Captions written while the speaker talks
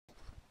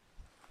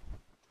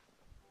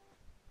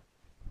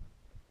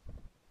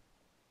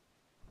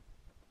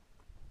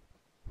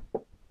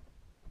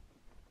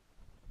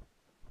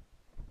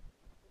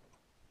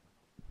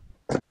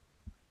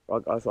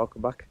Right guys,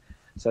 welcome back.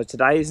 So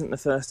today isn't the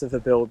first of the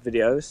build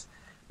videos,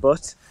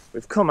 but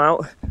we've come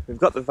out, we've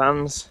got the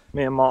vans,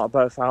 me and Mart are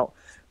both out,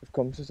 we've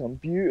come to some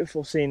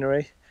beautiful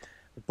scenery,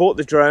 we've bought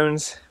the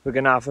drones, we're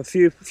going to have a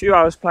few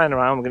hours playing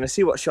around, we're going to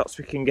see what shots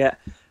we can get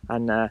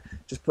and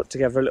just put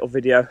together a little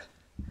video.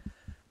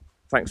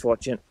 Thanks for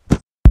watching.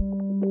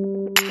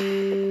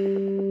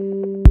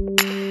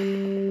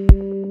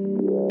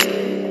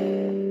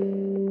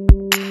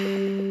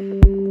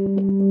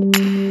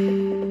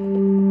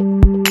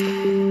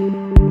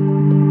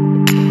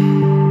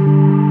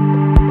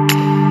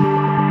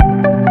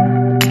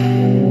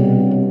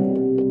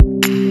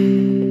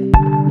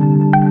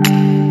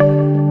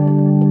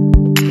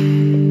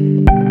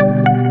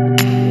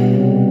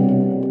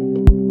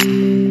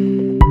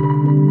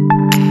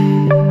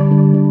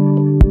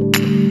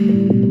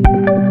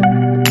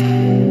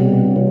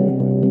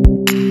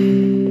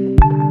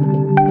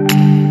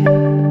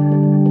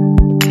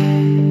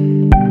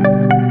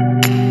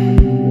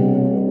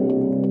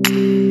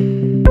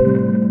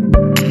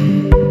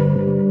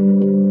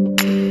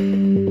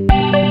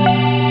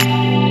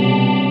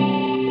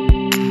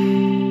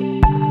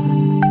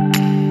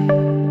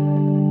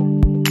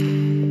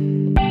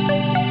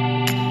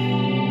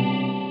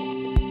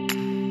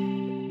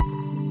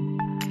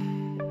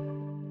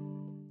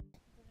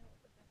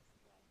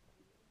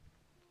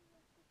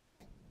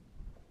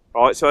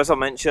 Right, so as I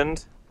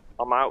mentioned,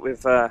 I'm out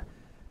with a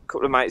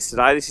couple of mates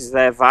today. This is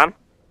their van.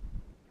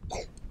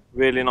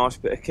 Really nice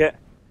bit of kit.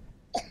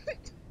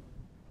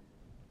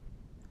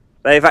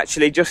 They've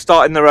actually just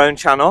started their own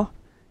channel.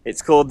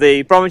 It's called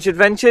the Bromwich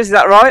Adventures, is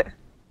that right?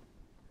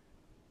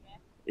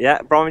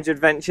 Yeah, Bromwich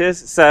Adventures.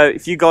 So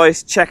if you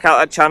guys check out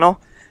that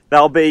channel,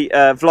 they'll be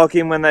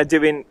vlogging when they're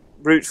doing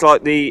routes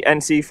like the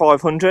NC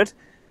 500.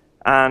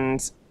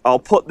 And I'll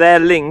put their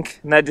link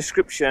and their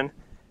description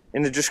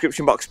in the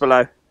description box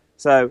below.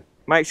 So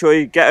make sure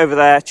you get over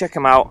there, check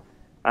them out,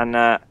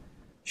 and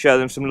show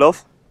them some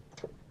love.